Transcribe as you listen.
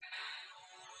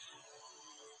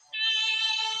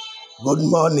Good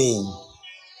morning.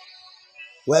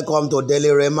 Welcome to Daily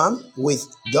Rhema with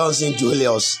Johnson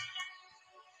Julius.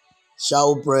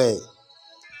 Shall we pray?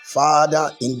 Father,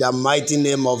 in the mighty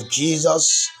name of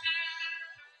Jesus,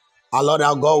 our Lord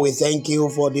our God, we thank you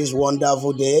for this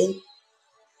wonderful day.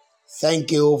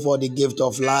 Thank you for the gift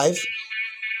of life.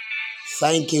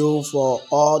 Thank you for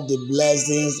all the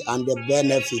blessings and the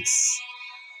benefits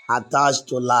attached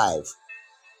to life.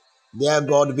 Dear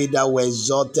God, be thou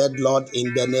exalted, Lord,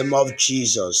 in the name of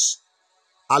Jesus.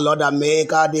 Our Lord and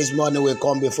Maker, this morning we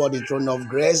come before the throne of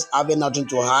grace, having nothing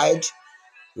to hide.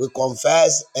 We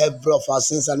confess every of our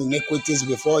sins and iniquities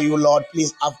before you, Lord.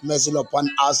 Please have mercy upon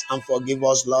us and forgive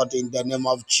us, Lord, in the name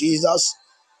of Jesus.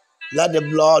 Let the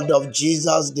blood of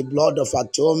Jesus, the blood of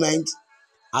atonement,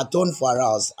 atone for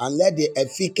us, and let the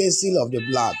efficacy of the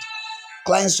blood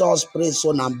cleanse us, spirit,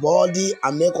 soul, and body,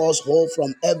 and make us whole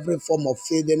from every form of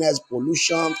filthiness,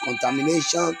 pollution,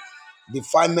 contamination,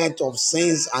 defilement of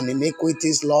sins and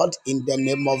iniquities, Lord, in the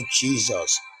name of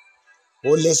Jesus.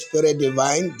 Holy Spirit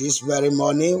divine, this very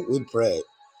morning we pray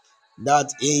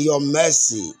that in your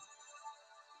mercy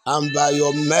and by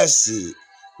your mercy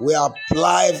we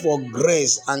apply for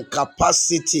grace and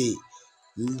capacity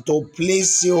to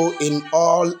please you in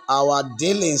all our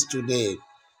dealings today.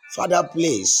 Father,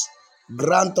 please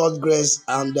grant us grace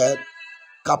and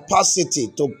capacity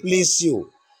to please you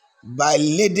by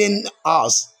leading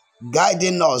us,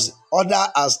 guiding us, order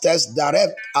our steps,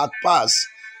 direct our paths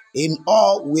in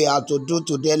all we are to do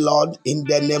today, Lord, in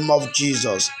the name of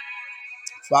Jesus.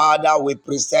 Father, we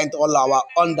present all our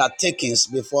undertakings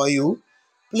before you.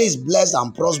 Please bless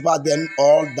and prosper them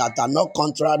all that are not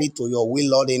contrary to your will,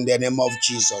 Lord, in the name of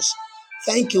Jesus.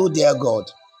 Thank you, dear God,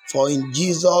 for in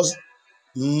Jesus'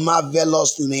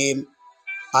 marvelous name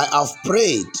I have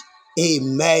prayed.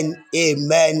 Amen,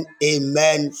 amen,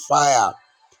 amen. Fire.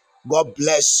 God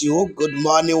bless you. Good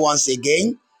morning once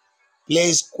again.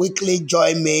 Please quickly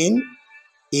join me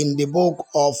in the book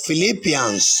of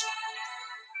Philippians.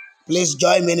 Please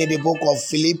join me in the book of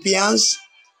Philippians.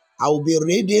 I will be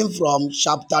reading from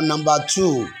chapter number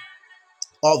 2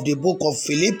 of the book of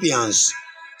Philippians,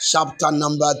 chapter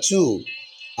number 2.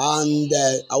 And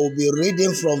I will be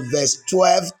reading from verse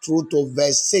 12 through to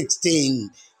verse 16.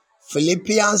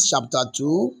 Philippians chapter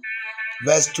 2,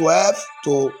 verse 12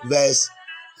 to verse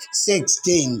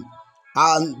 16.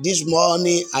 And this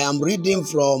morning I am reading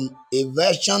from a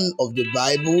version of the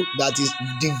Bible that is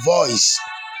the voice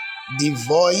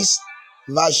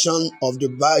version of the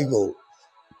Bible.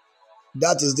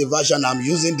 That is the version I'm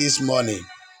using this morning.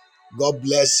 God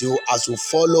bless you as you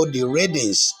follow the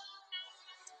readings.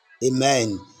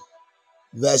 Amen.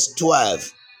 Verse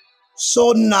 12.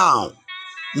 So now,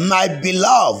 my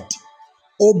beloved,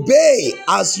 obey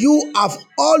as you have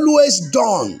always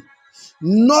done,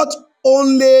 not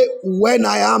only when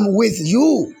I am with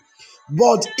you,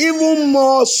 but even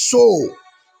more so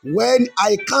when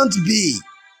I can't be.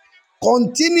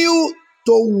 Continue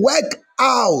to work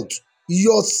out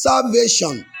your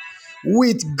salvation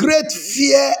with great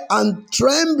fear and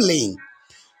trembling,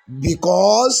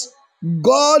 because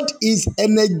God is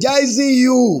energizing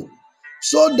you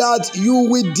so that you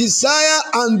will desire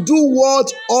and do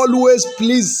what always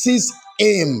pleases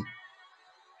Him.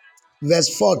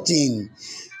 Verse 14.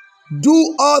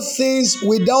 Do all things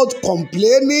without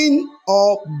complaining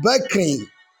or bickering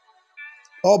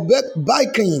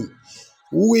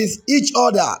with each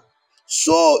other,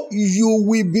 so you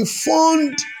will be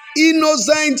found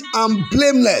innocent and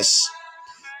blameless.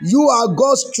 You are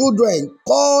God's children,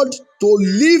 called to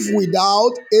live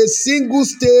without a single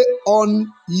stain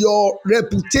on your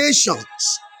reputations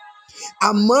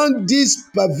among this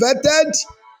perverted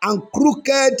and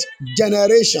crooked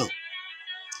generation.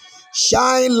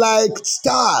 Shine like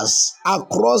stars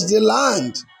across the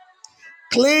land.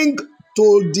 Cling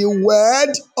to the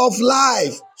word of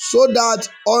life, so that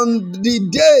on the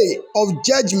day of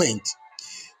judgment,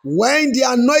 when the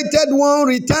anointed one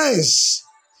returns,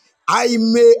 I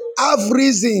may have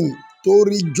reason to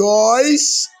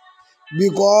rejoice,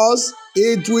 because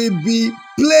it will be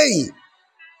plain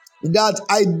that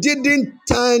I didn't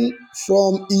turn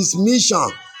from his mission,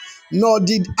 nor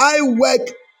did I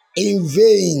work in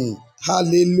vain.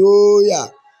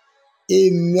 Hallelujah.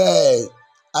 Amen.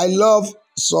 I love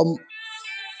some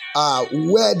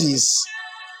words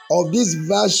of this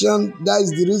version. That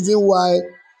is the reason why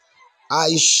I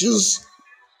choose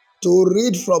to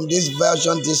read from this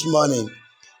version this morning.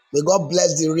 May God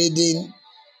bless the reading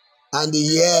and the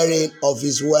hearing of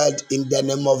His word in the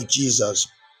name of Jesus.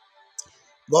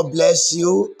 God bless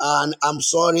you, and I'm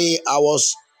sorry I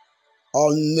was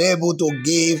unable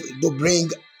to bring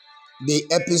the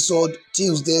episode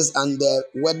Tuesdays and the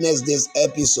Wednesdays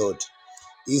episode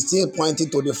is still pointing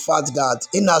to the fact that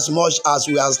in as much as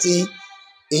we are still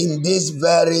in this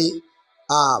very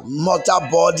mortal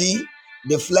body,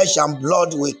 the flesh and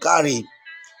blood we carry,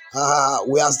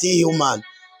 we are still human.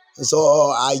 So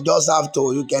I just have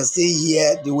to, you can still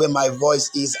hear the way my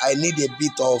voice is. I need a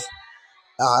bit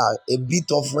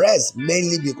of rest,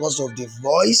 mainly because of the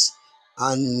voice,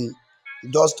 and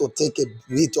just to take a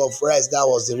bit of rest. That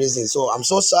was the reason. So I'm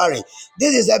so sorry.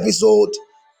 This is episode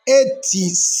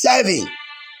 87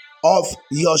 of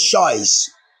Your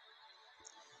Choice.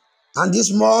 And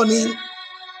this morning,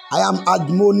 I am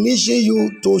admonishing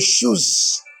you to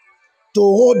choose to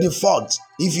hold the fort.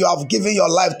 If you have given your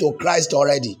life to Christ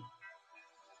already,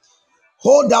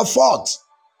 hold the fort.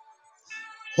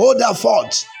 Hold the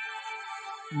fort.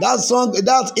 That song,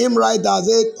 that hymn writer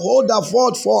said, hold the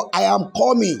fort, for I am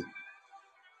coming.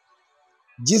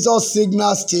 Jesus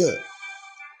signals still.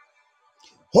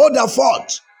 Hold the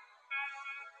fort.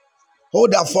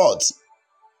 Hold the fort.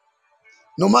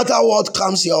 No matter what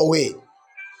comes your way.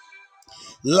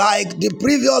 Like the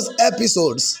previous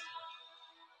episodes,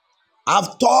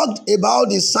 I've talked about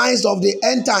the signs of the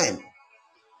end time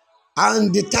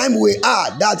and the time we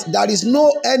are, that there is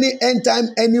no any end time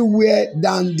anywhere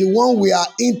than the one we are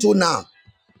into now.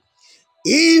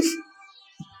 If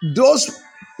those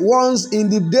ones in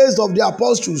the days of the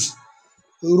apostles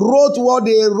wrote what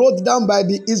they wrote down by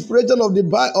the inspiration of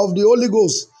the Holy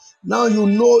Ghost, now you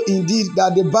know indeed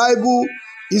that the Bible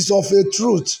is of a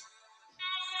truth,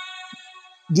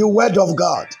 the word of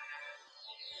God.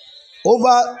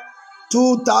 Over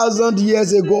 2,000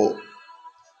 years ago,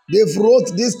 they've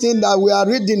wrote this thing that we are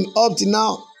reading up to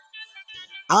now,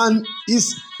 and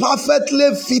is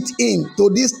perfectly fit in to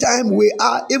this time we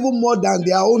are, even more than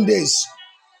their own days.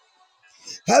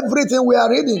 Everything we are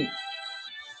reading,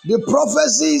 the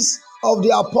prophecies of the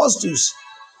apostles,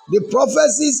 the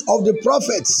prophecies of the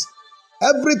prophets,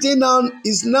 everything now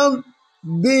is now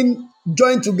being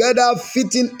joined together,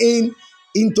 fitting in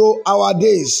into our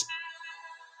days.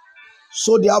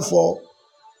 So therefore,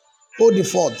 hold the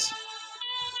fort.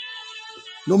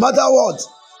 No matter what,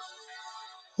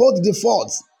 hold the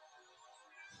fort.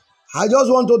 I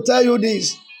just want to tell you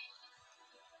this.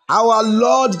 Our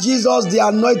Lord Jesus, the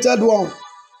Anointed One,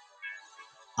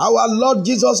 our Lord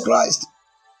Jesus Christ,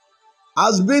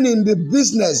 has been in the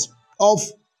business of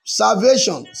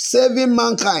salvation, saving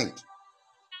mankind.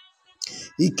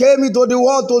 He came into the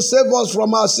world to save us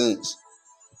from our sins.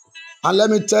 And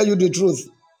let me tell you the truth,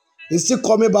 he's still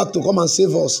coming back to come and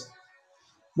save us.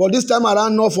 But this time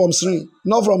around, not from sin,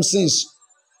 not from sins.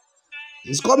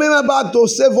 He's coming back to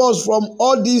save us from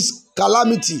all this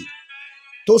calamity,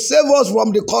 to save us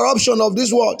from the corruption of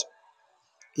this world.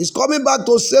 He's coming back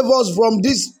to save us from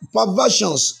these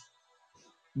perversions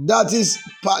that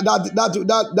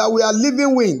we are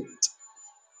living with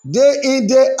day in,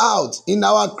 day out in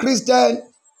our Christian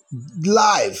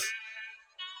life.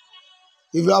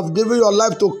 If you have given your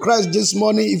life to Christ this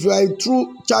morning, if you are a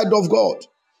true child of God,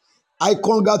 I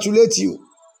congratulate you.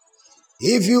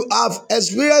 If you have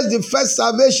experienced the first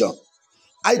salvation,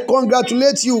 I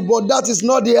congratulate you, but that is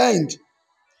not the end.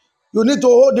 You need to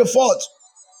hold the fort.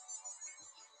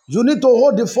 You need to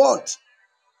hold the fort.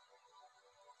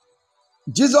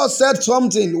 Jesus said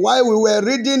something while we were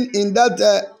reading in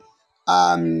that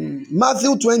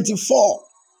Matthew 24.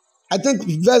 I think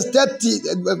verse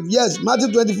 30, yes,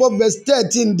 Matthew 24, verse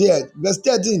 13 there. Verse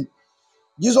 13.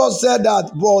 Jesus said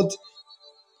that, but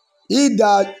he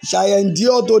that shall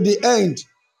endure to the end,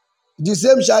 the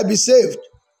same shall be saved.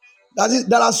 That is,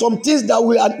 there are some things that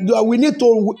we need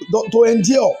to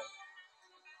endure.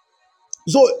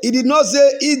 So he did not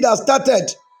say he that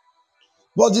started,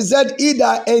 but he said he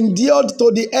that endured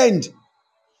to the end.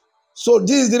 So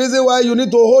this is the reason why you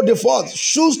need to hold the fort.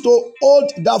 Choose to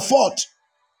hold the fort.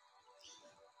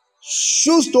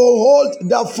 Choose to hold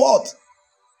the fort.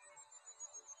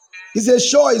 It's a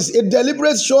choice, a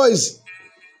deliberate choice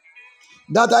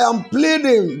that I am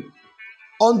pleading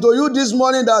unto you this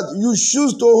morning, that you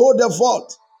choose to hold the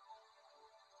fort.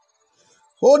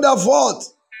 Hold the fort.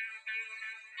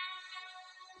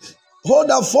 Hold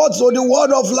the fort to the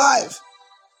word of life.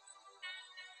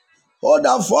 Hold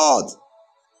the fort.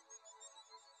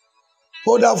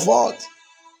 Hold the fort.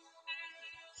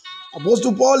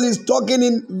 Apostle Paul is talking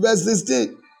in verse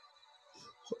 16.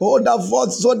 Hold the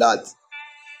fort so that,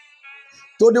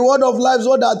 to the word of life,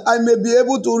 so that I may be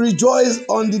able to rejoice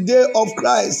on the day of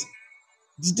Christ,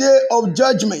 the day of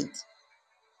judgment.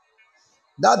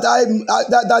 That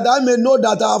I may know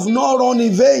that I have not run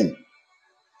in vain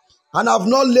and have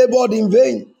not labored in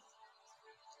vain.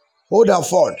 Hold the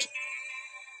fort.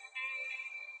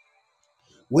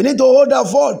 We need to hold our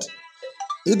fort.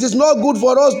 It is not good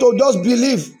for us to just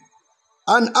believe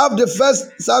and have the first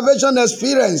salvation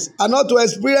experience and not to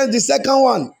experience the second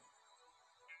one.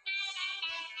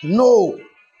 No,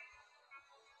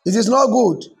 it is not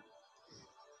good.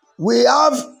 We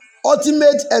have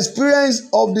ultimate experience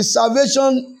of the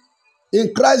salvation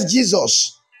in Christ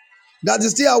Jesus that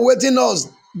is still awaiting us,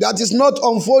 that is not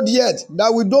unfold yet,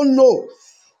 that we don't know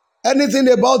anything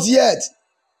about yet.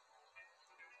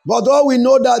 But all we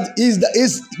know that is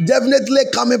definitely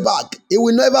coming back. It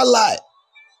will never lie.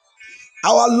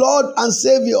 Our Lord and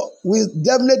Savior will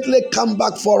definitely come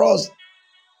back for us.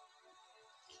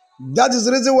 That is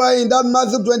the reason why in that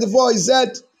Matthew 24 he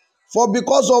said, for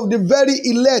because of the very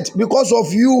elect, because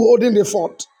of you holding the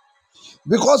fort,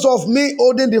 because of me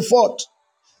holding the fort,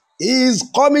 he is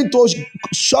coming to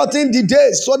shorten the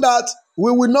days so that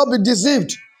we will not be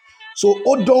deceived. So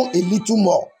hold on a little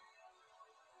more.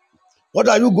 What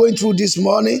are you going through this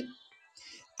morning?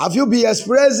 Have you been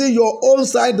expressing your own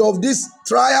side of this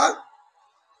trial?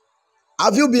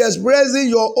 Have you been expressing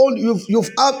your own?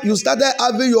 You started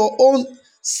having your own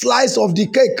slice of the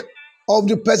cake of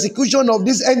the persecution of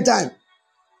this end time.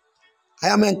 I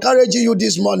am encouraging you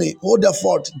this morning. Hold the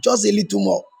fort just a little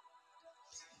more.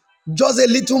 Just a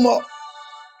little more.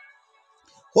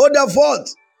 Hold the fort.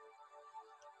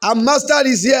 Our master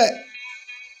is here.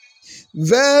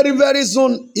 Very, very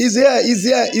soon. He's here. He's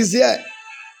here. He's here.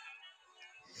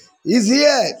 He's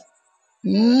here.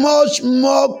 Much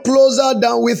more closer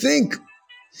than we think.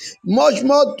 Much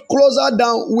more closer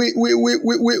than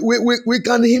we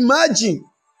can imagine.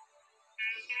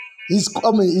 He's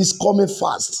coming. He's coming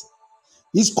fast.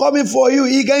 He's coming for you.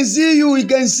 He can see you. He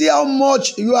can see how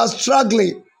much you are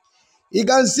struggling. He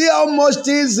can see how much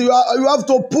things you have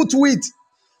to put with.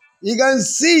 He can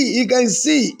see. He can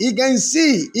see. He can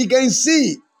see. He can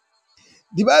see.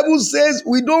 The Bible says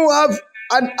we don't have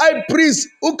an high priest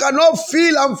who cannot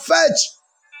feel and fetch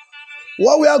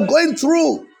what we are going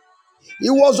through. He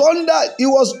was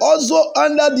also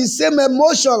under the same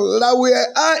emotion that we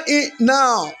are in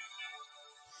now.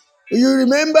 You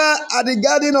remember at the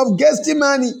Garden of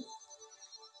Gethsemane.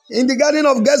 In the Garden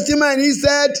of Gethsemane, he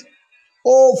said,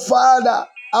 "Oh Father,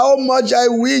 how much I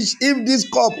wish if this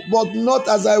cup, but not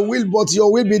as I will, but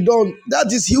your will be done."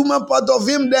 That is human part of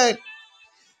him then.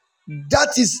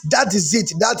 That is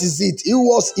it. That is it. He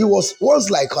was once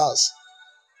like us.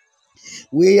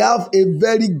 We have a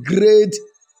very great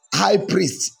high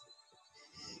priest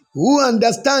who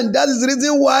understands. That is the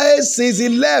reason why since he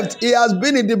left, he has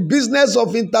been in the business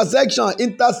of intercession,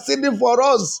 interceding for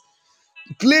us,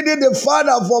 pleading the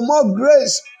Father for more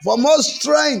grace, for more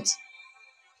strength,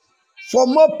 for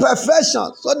more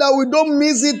perfection, so that we don't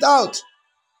miss it out.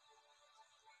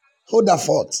 Hold the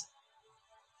fort.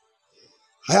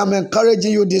 I am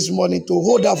encouraging you this morning to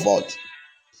hold the fort.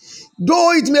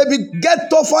 Though it may get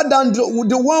tougher than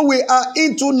the one we are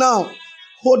into now,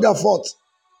 hold the fort.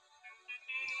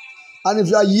 And if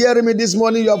you are hearing me this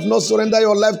morning, you have not surrendered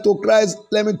your life to Christ,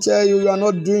 let me tell you, you are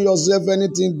not doing yourself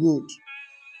anything good.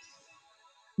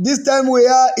 This time we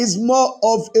are is more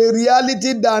of a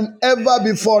reality than ever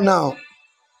before now.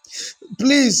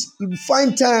 Please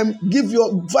find time,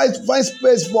 find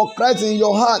space for Christ in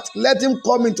your heart. Let him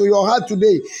come into your heart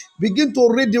today. Begin to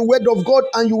read the word of God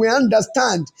and you will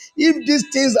understand. If these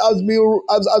things has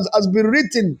been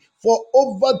written for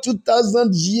over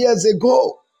 2,000 years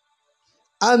ago,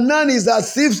 and none is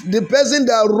as if the person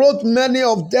that wrote many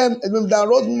of them, that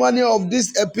wrote many of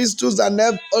these epistles and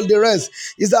all the rest,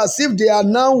 is as if they are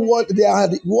now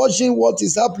watching what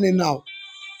is happening now.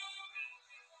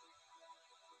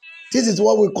 This is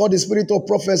what we call the spirit of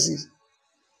prophecy.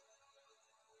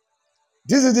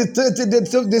 This is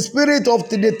the spirit of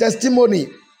the testimony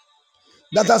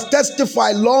that has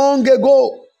testified long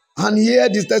ago, and here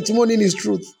this testimony is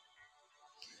truth.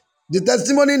 The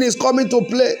testimony is coming to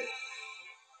play.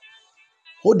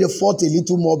 Hold the fort a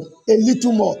little more, a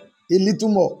little more, a little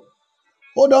more.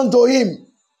 Hold on to him.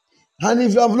 And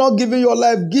if you have not given your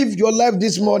life, give your life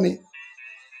this morning.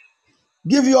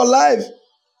 Give your life.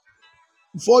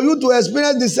 For you to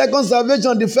experience the second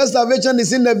salvation, the first salvation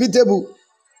is inevitable.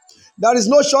 There is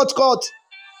no shortcut.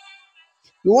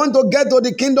 You want to get to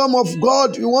the kingdom of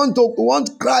God. You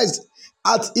want Christ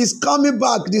at his coming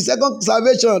back, the second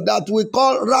salvation that we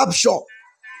call rapture.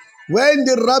 When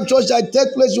the rapture shall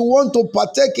take place, you want to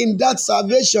partake in that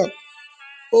salvation.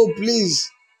 Oh, please.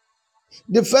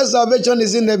 The first salvation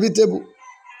is inevitable.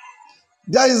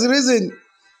 That is the reason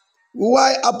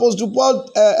why Apostle Paul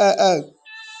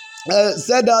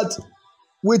said that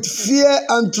with fear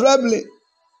and trembling,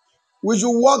 we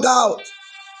should walk out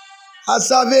our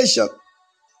salvation.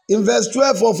 In verse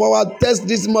 12 of our text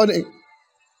this morning,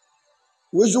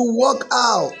 We should work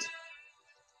out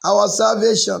our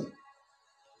salvation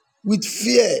with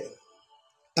fear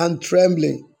and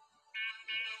trembling.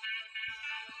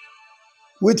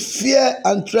 With fear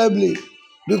and trembling.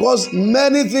 Because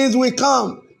many things will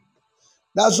come.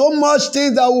 There's so much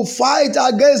things that will fight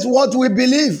against what we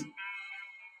believe.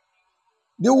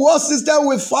 The world system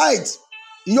will fight.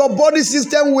 Your body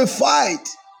system will fight.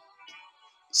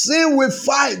 Sin will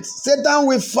fight. Satan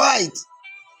will fight.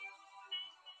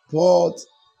 But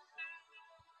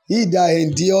he that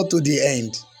endure to the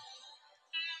end,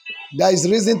 there is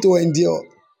reason to endure.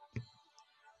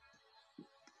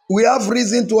 We have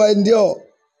reason to endure.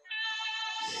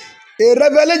 A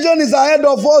revelation is ahead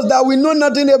of us that we know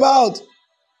nothing about.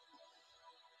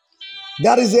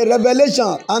 That is a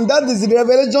revelation, and that is the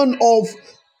revelation of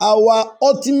our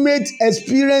ultimate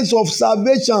experience of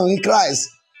salvation in Christ.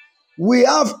 We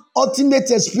have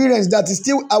ultimate experience that is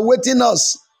still awaiting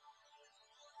us.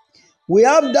 We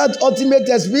have that ultimate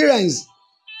experience.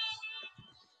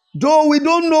 Though we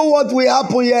don't know what will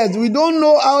happen yet, we don't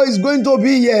know how it's going to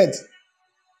be yet.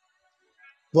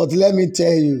 But let me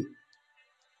tell you,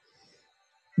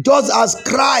 just as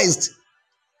Christ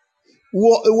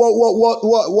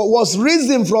was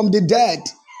risen from the dead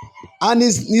and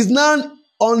is now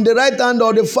on the right hand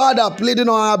of the Father pleading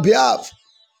on our behalf,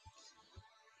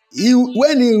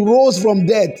 when he rose from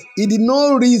death, he did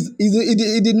not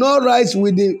rise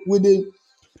with the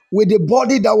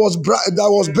body that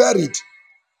was buried.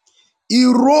 He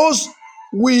rose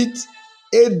with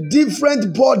a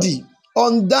different body,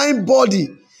 undying body,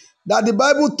 that the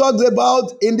Bible talks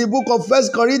about in the book of 1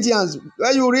 Corinthians.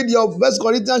 When you read your 1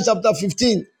 Corinthians chapter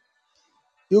 15,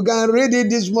 you can read it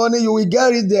this morning, you will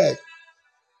get it there.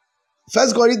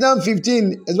 1 Corinthians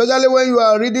 15, especially when you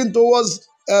are reading towards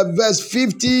verse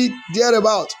 50,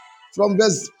 thereabout, from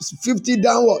verse 50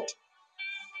 downward.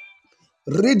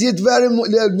 Read it very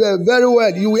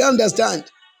well. You will understand.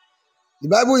 The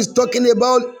Bible is talking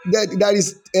about that there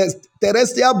is a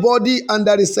terrestrial body and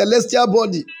there is celestial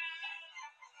body.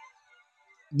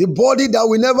 The body that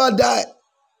will never die.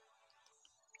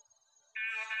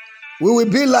 We will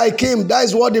be like him. That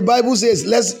is what the Bible says.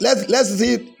 Let's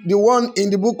see the one in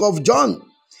the book of John.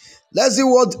 Let's see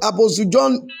what Apostle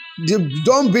John, the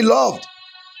John beloved,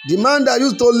 the man that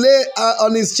used to lay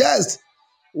on his chest,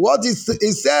 what he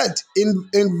said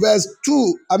in verse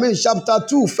 2, chapter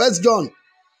 2, 1 John.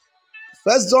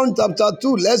 1 John chapter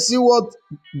 2, let's see what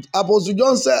Apostle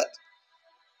John said.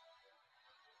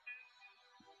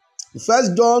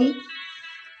 1 John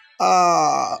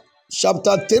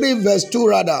chapter 3, verse 2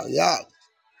 rather. Yeah.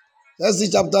 Let's see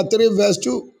chapter 3, verse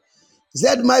 2. He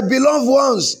said, my beloved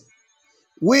ones,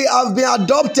 we have been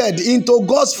adopted into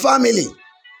God's family,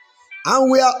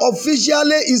 and we are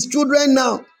officially his children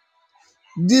now.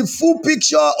 The full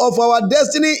picture of our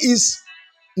destiny is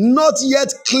not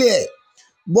yet clear,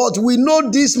 but we know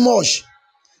this much.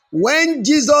 When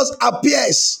Jesus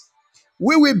appears,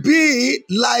 we will be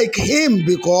like him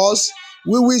because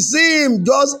we will see him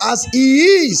just as he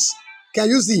is. Can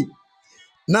you see?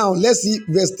 Now let's see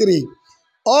verse 3.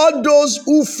 All those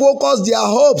who focus their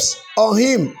hopes on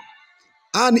him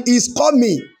and his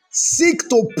coming seek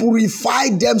to purify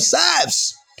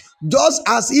themselves just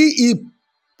as he is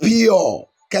pure.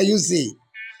 Can you see?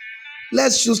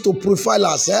 Let's choose to purify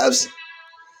ourselves.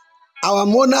 Our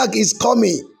monarch is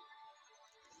coming.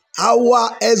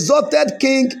 Our exalted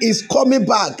king is coming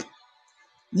back.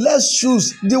 Let's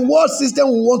choose. The world system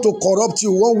will want to corrupt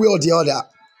you one way or the other.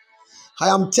 I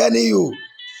am telling you.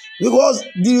 Because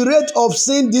the rate of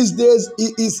sin these days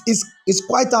is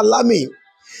quite alarming.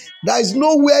 There is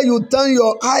nowhere you turn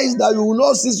your eyes that you will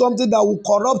not see something that will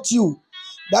corrupt you.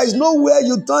 There is nowhere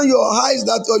you turn your eyes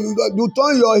that you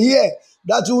turn your ear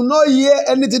that you will not hear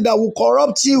anything that will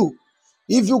corrupt you.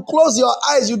 If you close your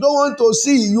eyes, you don't want to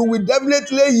see, you will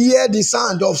definitely hear the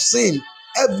sound of sin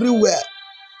everywhere.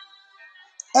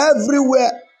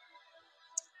 Everywhere.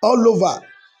 All over.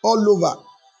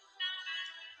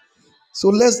 So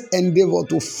let's endeavor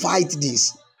to fight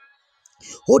this.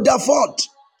 Hold that fort.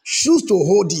 Choose to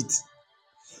hold it.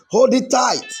 Hold it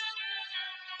tight.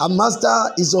 Our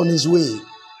master is on his way.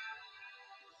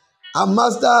 Our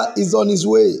master is on his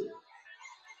way.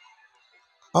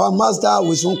 Our master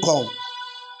will soon come.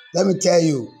 Let me tell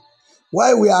you.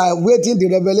 While we are waiting the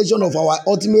revelation of our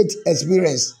ultimate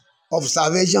experience of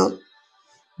salvation,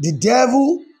 the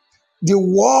devil, the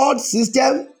world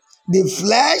system, the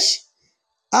flesh,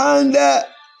 and they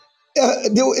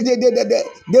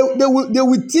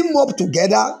will team up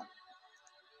together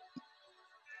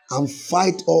and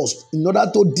fight us in order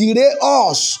to derail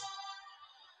us.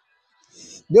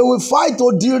 They will fight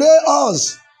to derail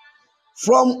us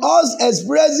from us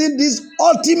expressing this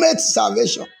ultimate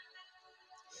salvation.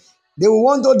 They will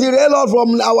want to derail us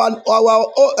from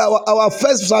our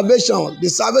first salvation, the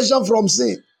salvation from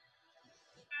sin.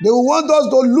 They will want us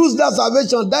to lose that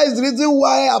salvation. That is the reason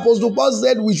why Apostle Paul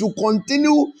said we should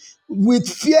continue with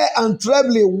fear and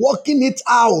trembling, working it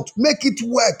out, make it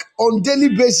work on daily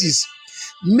basis.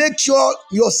 Make sure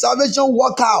your salvation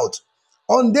work out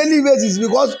on daily basis,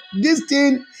 because this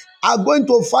thing are going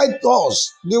to fight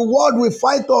us. The world will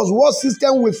fight us. World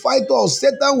system will fight us.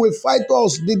 Satan will fight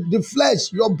us. The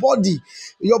flesh, your body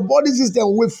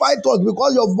system will fight us,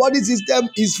 because your body system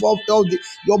is your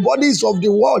body is of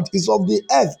the world, is of the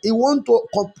earth. It want to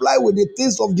comply with the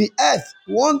things of the earth.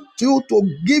 Want you to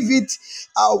give it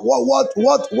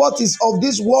what is of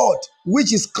this world,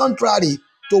 which is contrary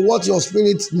to what your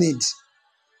spirit needs.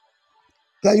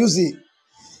 Can you see?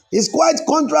 It's quite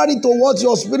contrary to what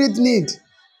your spirit needs.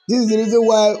 This is the reason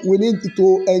why we need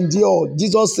to endure.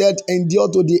 Jesus said, endure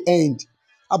to the end.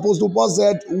 Apostle Paul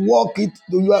said, walk it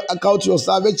to account your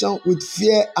salvation with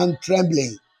fear and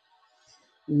trembling.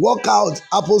 Walk out.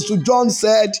 Apostle John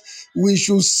said we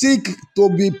should seek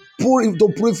to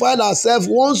purify ourselves.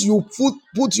 Once you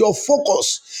put your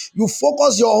focus, you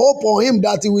focus your hope on him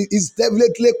that he is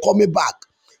definitely coming back.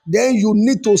 Then you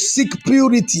need to seek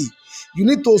purity. You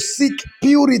need to seek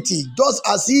purity, just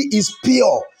as he is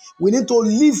pure. We need to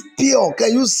live pure.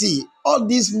 Can you see? All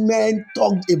these men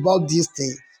talked about this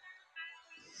thing.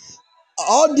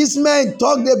 All these men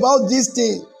talked about this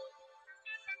thing.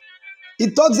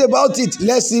 He talks about it.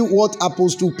 Let's see what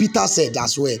Apostle Peter said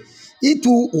as well. He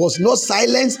too was not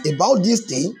silent about this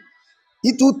thing.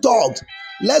 He too talked.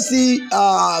 Let's see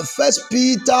First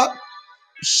Peter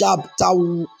chapter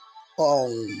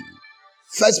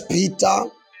First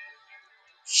Peter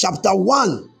chapter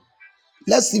 1.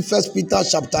 Let's see First Peter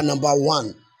chapter number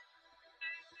 1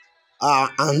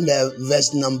 and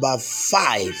verse number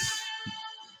 5.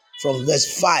 From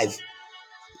verse 5.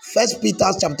 First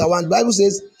Peter chapter 1, the Bible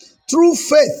says, through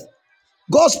faith,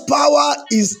 God's power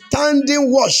is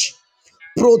standing watch,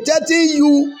 protecting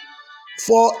you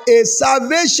for a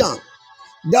salvation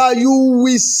that you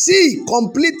will see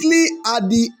completely at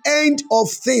the end of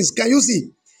things. Can you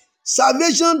see?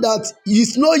 Salvation that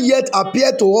is not yet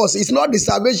appeared to us. It's not the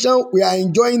salvation we are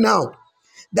enjoying now.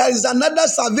 There is another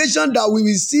salvation that we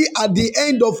will see at the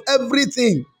end of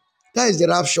everything. That is the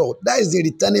rapture. That is the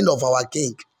returning of our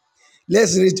King.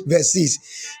 Let's read verse 6.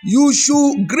 You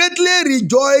should greatly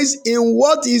rejoice in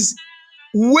what is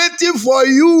waiting for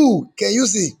you. Can you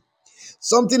see?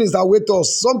 Something is awaiting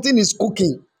us. Something is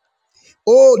cooking.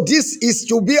 Oh, this is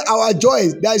to be our joy.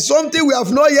 There is something we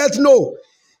have not yet know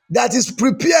that is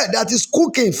prepared, that is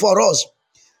cooking for us.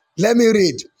 Let me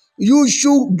read. You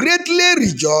should greatly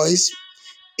rejoice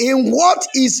in what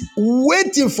is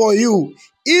waiting for you,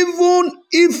 even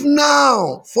if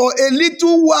now, for a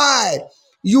little while,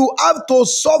 you have to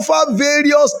suffer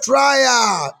various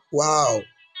trials. Wow.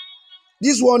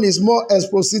 This one is more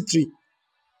expository.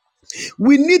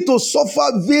 We need to suffer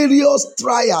various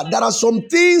trials. There are some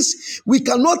things we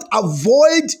cannot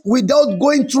avoid without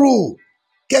going through.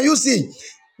 Can you see?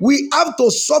 We have to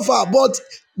suffer, but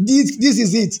this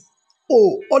is it.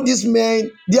 Oh, all these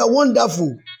men, they are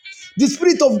wonderful. The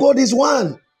Spirit of God is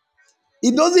one.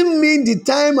 It doesn't mean the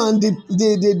time and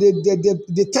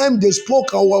the time they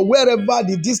spoke or wherever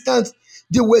the distance,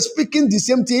 they were speaking the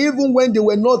same thing even when they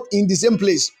were not in the same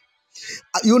place.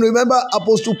 You remember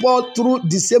Apostle Paul through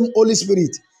the same Holy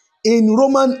Spirit in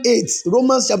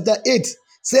Romans chapter 8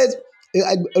 says,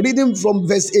 reading from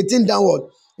verse 18 downward,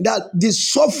 that the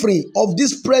suffering of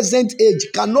this present age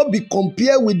cannot be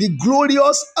compared with the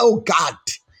glorious, oh God,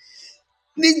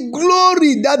 the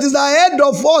glory that is ahead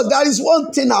of us. There is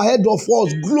one thing ahead of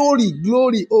us.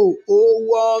 Glory. Oh,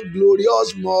 one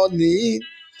glorious morning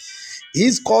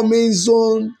is coming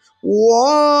soon.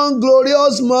 One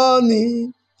glorious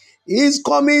morning is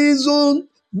coming soon.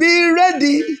 Be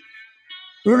ready.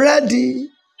 One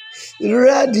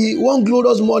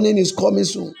glorious morning is coming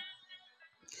soon.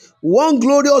 One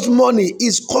glorious morning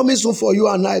is coming soon for you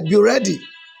and I. Be ready.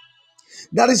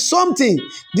 There is something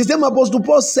the same Apostle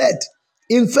Paul said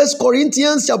in 1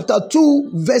 Corinthians chapter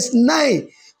 2 verse 9.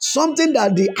 Something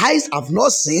that the eyes have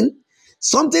not seen,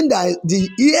 something that the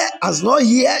ear has not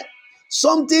heard,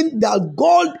 something that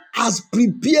God has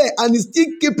prepared and is still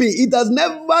keeping. It has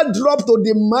never dropped to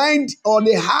the mind or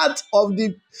the heart of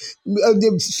the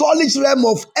solid realm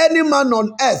of any man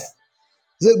on earth.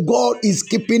 That God is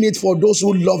keeping it for those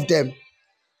who love them.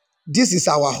 This is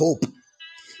our hope.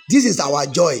 This is our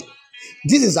joy.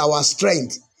 This is our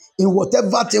strength in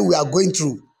whatever thing we are going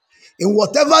through. In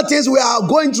whatever things we are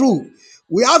going through,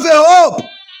 we have a hope.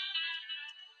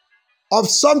 of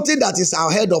something that is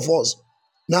ahead of us.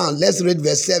 Now let's read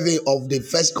verse 7 of the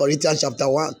First Corinthians chapter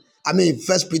 1.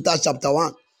 First Peter chapter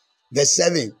 1, verse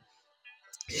 7.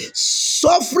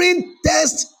 Suffering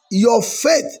test your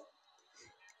faith,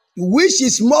 which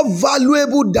is more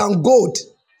valuable than gold.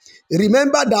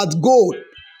 Remember that gold,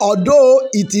 although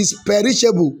it is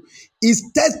perishable, is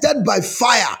tested by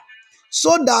fire,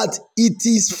 so that it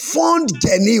is found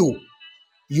genuine.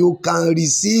 You can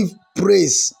receive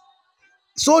praise.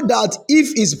 So that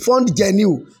if it's found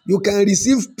genuine, you can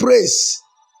receive praise,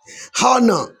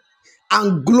 honor,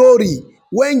 and glory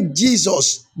when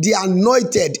Jesus, the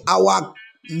anointed, our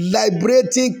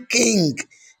liberating King,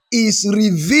 is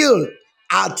revealed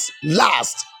at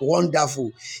last.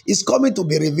 Wonderful. It's coming to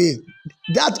be revealed.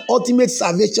 That ultimate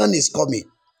salvation is coming.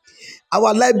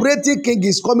 Our liberating King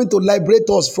is coming to liberate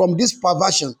us from this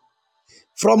perversion,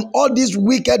 from all this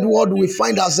wicked world we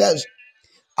find ourselves.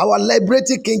 Our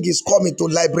liberating King is coming to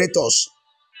liberate us.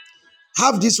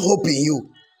 Have this hope in you.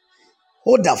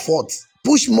 Hold the fort.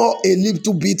 Push more a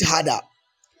little bit harder.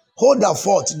 Hold the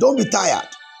fort. Don't be tired.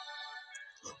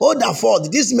 Hold the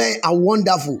fort. These men are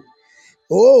wonderful.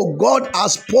 Oh, God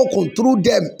has spoken through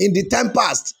them in the time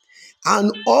past.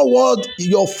 And all what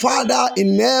your Father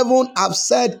in heaven have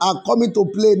said are coming to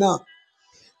play now.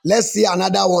 Let's see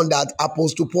another one that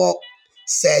Apostle Paul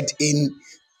said in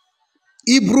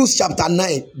Hebrews chapter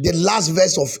 9, the last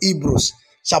verse of Hebrews,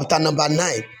 chapter number 9,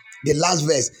 the last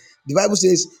verse. The Bible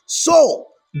says, so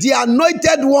the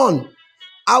anointed one,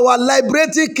 our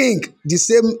liberating King, the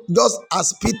same just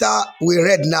as Peter we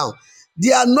read now,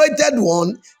 the anointed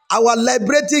one, our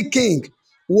liberating King,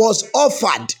 was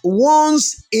offered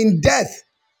once in death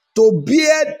to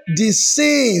bear the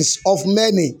sins of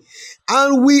many.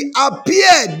 And we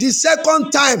appeared the second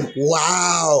time.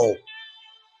 Wow.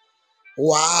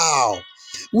 Wow.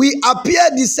 We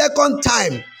appeared the second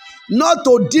time, not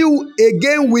to deal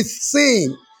again with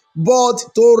sin, but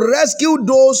to rescue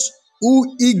those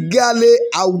who eagerly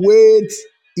await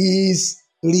his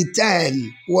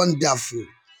return. Wonderful.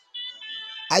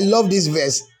 I love this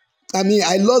verse.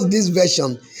 I love this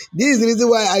version. This is the reason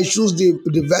why I choose the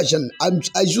version.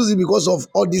 I choose it because of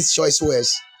all these choice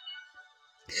words.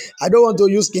 I don't want to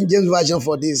use King James Version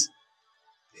for this.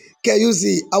 Can you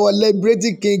see? Our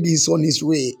liberating King is on his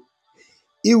way.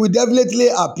 He will definitely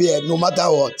appear no matter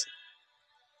what.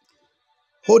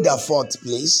 Hold the fort,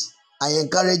 please. I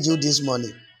encourage you this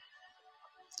morning.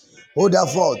 Hold the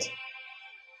fort.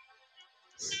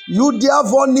 You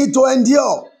therefore need to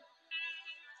endure.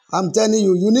 I'm telling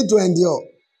you, you need to endure.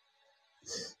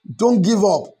 Don't give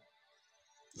up.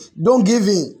 Don't give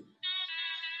in.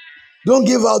 Don't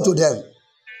give out to them.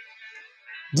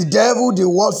 The devil, the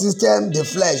world system, the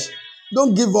flesh.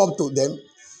 Don't give up to them.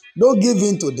 Don't give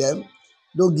in to them.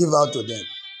 Don't give out to them.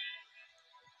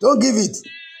 Don't give it.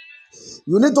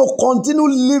 You need to continue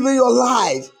living your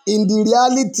life in the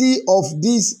reality of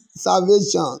this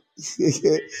salvation.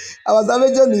 Our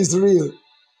salvation is real.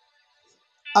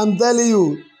 I'm telling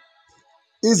you,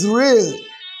 it's real.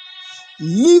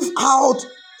 Live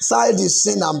outside the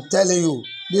sin, I'm telling you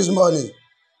this morning.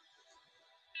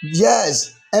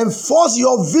 Yes, enforce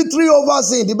your victory over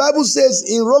sin. The Bible says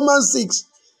in Romans 6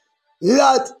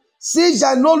 that sin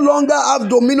shall no longer have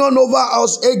dominion over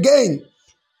us again.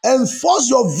 Enforce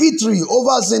your victory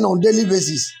over sin on daily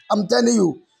basis. I'm telling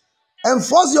you.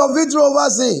 Enforce your victory over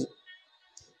sin.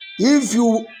 If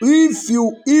you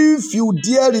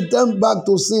dare return back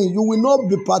to sin, you will not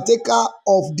be partaker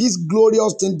of this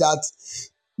glorious thing that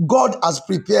God has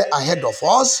prepared ahead of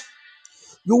us.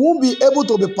 You won't be able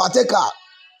to be partaker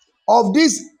of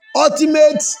this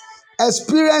ultimate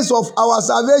experience of our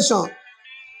salvation.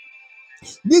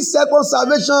 This second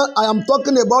salvation I am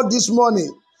talking about this morning,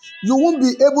 you won't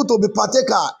be able to be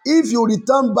partaker if you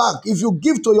return back, if you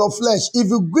give to your flesh, if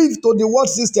you give to the world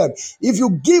system, if you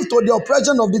give to the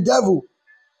oppression of the devil.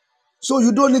 So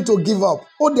you don't need to give up.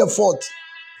 Hold the fort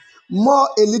more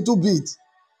a little bit.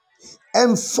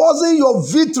 Enforcing your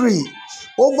victory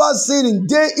over sin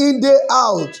day in, day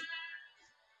out.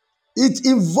 It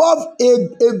involves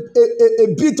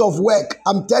a bit of work.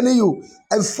 I'm telling you.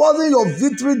 Enforcing your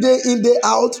victory day in, day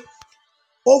out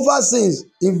over sins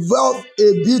involves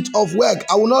a bit of work.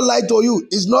 I will not lie to you.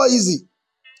 It's not easy.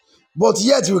 But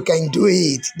yet we can do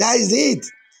it. That is it.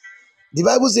 The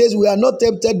Bible says we are not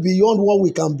tempted beyond what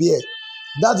we can bear.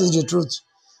 That is the truth.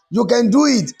 You can do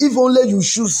it if only you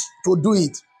choose to do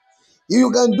it. You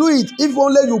can do it if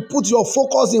only you put your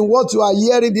focus in what you are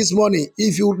hearing this morning.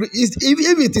 If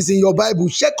it is in your Bible,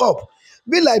 check up.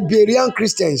 Be like Berean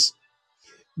Christians.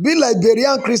 Be like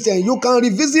Berean Christians. You can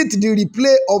revisit the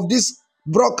replay of this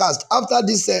broadcast after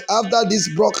this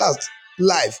broadcast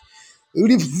live.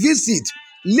 revisit,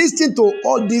 listen to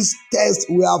all these texts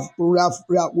we are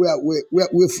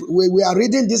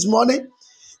reading this morning.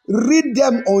 Read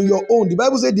them on your own. The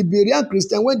Bible says the Berean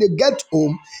Christian, when they get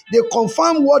home, they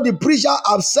confirm what the preacher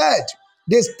have said.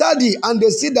 They study and they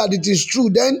see that it is true.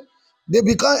 Then they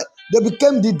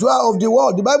became the doer of the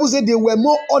word. The Bible says they were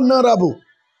more honorable,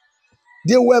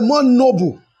 they were more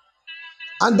noble,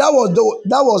 and that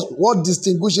was what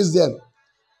distinguishes them.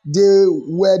 They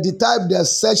were the type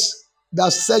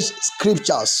that search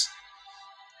scriptures.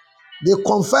 They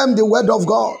confirm the word of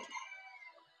God.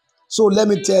 So let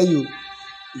me tell you,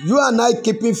 you and I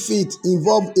keeping fit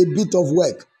involve a bit of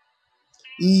work.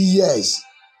 Yes,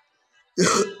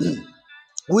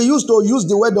 we used to use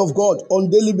the word of God on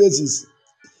daily basis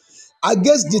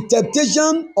against the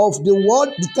temptation of the world,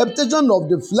 the temptation of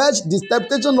the flesh, the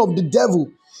temptation of the devil.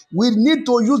 We need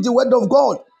to use the word of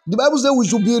God. The Bible says we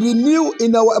should be renewed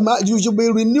in our mind. You should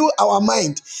be renew our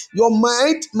mind. Your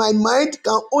mind, my mind,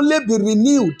 can only be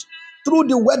renewed through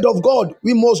the word of God.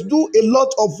 We must do a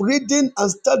lot of reading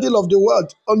and studying of the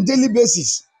word on daily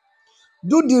basis.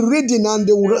 Do the reading and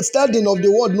the studying of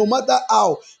the word, no matter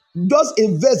how. Just a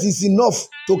verse is enough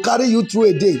to carry you through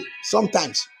a day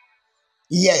sometimes.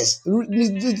 Yes,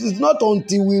 it's not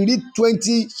until we read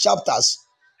 20 chapters.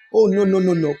 Oh, no, no,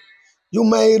 no, no. You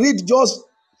may read just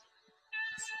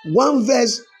one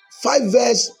verse, 5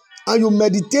 verse, and you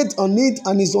meditate on it,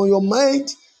 and it's on your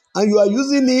mind, and you are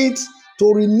using it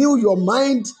to renew your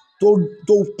mind, to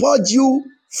purge you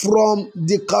from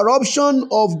the corruption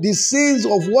of the sins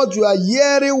of what you are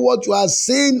hearing, what you are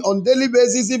seeing on daily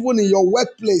basis, even in your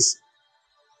workplace.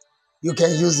 You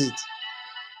can use it.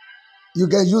 You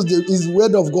can use his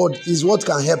word of God is what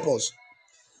can help us.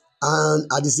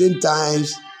 And at the same time,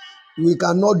 we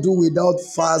cannot do without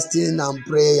fasting and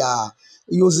prayer.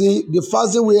 You see, the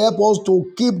fasting will help us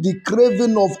to keep the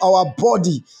craving of our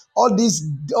body, all this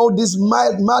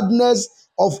madness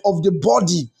of the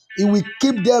body. It will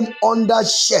keep them under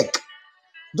check.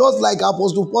 Just like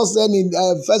Apostle Paul said in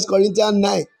 1 Corinthians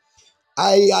 9,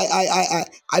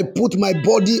 I put my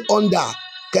body under.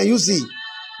 Can you see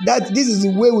that this is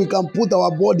the way we can put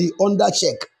our body under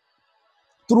check?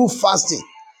 Through fasting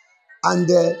and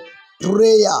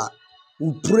prayer.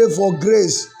 We pray for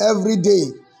grace every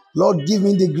day. Lord, give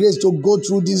me the grace to go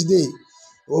through this day.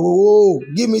 Oh,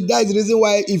 give me. That is the reason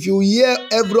why if you hear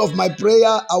every of my prayer,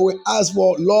 I will ask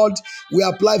for, Lord, we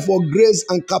apply for grace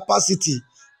and capacity.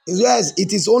 Yes,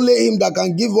 it is only him that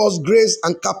can give us grace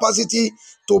and capacity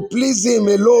to please him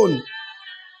alone.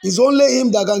 It's only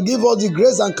him that can give us the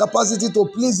grace and capacity to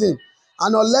please him.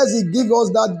 And unless he gives us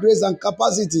that grace and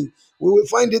capacity, we will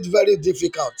find it very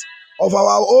difficult. Of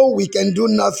our own, we can do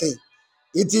nothing.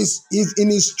 It is in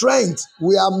his strength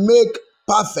we are made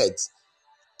perfect.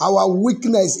 Our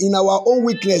weakness, in our own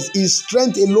weakness, his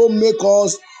strength alone make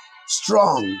us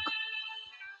strong.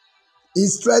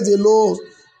 His strength alone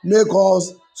make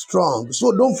us strong.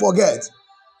 So don't forget,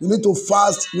 you need to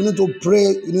fast, you need to pray,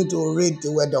 you need to read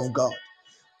the word of God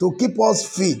to keep us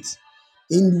fit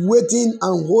in waiting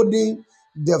and holding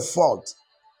the fort.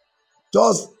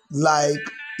 Just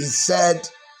like he said,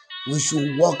 we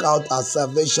should work out our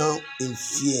salvation in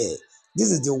fear.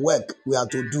 This is the work we are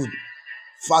to do.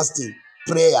 Fasting,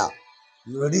 prayer,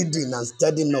 reading and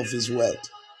studying of his word,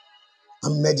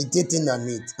 and meditating on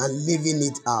it and living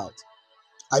it out.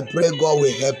 I pray God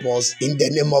will help us in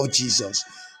the name of Jesus.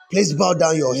 Please bow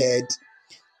down your head.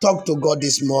 Talk to God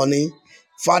this morning.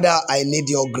 Father, I need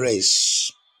your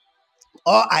grace.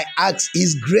 All I ask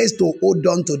is grace to hold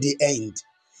on to the end.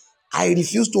 I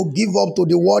refuse to give up to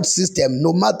the world system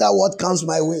no matter what comes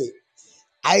my way.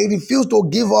 I refuse to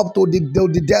give up to the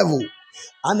devil.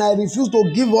 And I refuse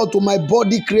to give up to my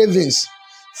body cravings.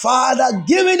 Father,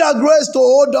 give me the grace to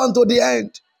hold on to the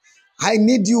end. I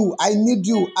need you. I need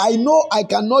you. I know I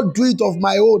cannot do it of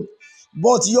my own,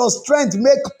 but your strength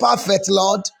make perfect,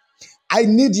 Lord. I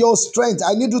need your strength.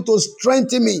 I need you to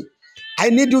strengthen me. I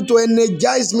need you to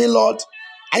energize me, Lord.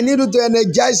 I need you to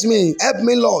energize me. Help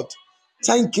me, Lord.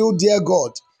 Thank you, dear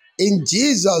God. In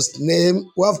Jesus'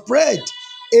 name, we have prayed.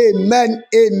 Amen,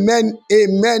 amen,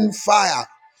 amen. Fire.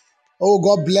 Oh,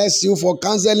 God bless you. For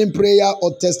counseling, prayer,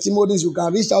 or testimonies, you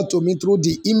can reach out to me through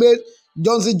the email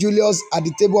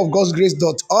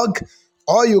johnsonjulius@thetableofgodsgrace.org,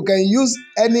 or you can use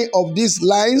any of these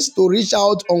lines to reach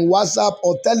out on WhatsApp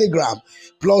or Telegram,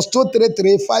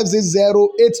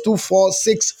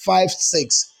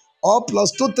 +233-560-824-656, or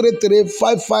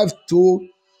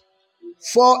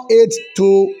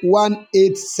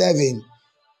 +233-552-482-187.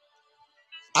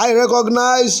 I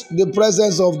recognize the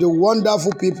presence of the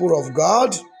wonderful people of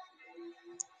God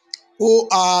who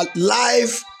are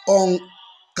live on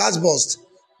Castbox.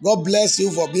 God bless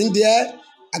you for being there.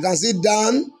 I can see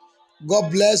Dan.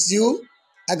 God bless you.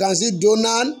 I can see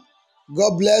Donan.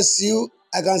 God bless you.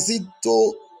 I can see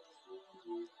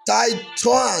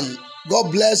Taituan.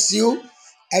 God bless you.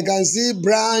 I can see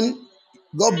Brian.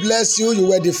 God bless you. You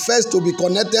were the first to be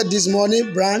connected this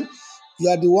morning, Brian. You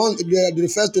are the one. You are the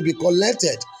first to be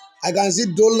connected. I can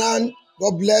see Dolan.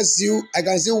 God bless you. I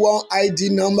can see one ID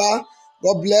number.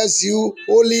 God bless you.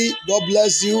 Holy. God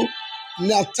bless you.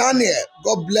 Nathaniel.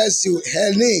 God bless you.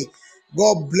 Henny.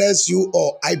 God bless you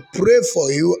all. I pray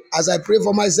for you as I pray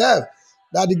for myself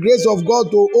that the grace of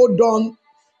God to hold on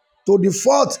to the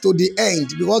fourth, to the end,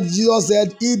 because Jesus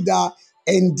said, he that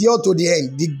endure to the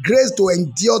end, the grace to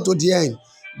endure to the end,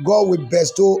 God will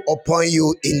bestow upon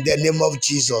you in the name of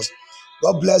Jesus.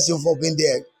 God bless you for being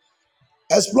there.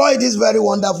 Exploit this very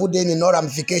wonderful day in all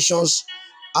ramifications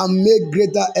and make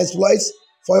greater exploits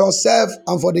for yourself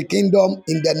and for the kingdom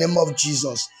in the name of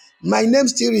Jesus. My name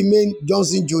still remains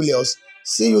Johnson Julius.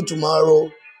 See you tomorrow,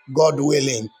 God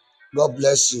willing. God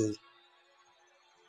bless you.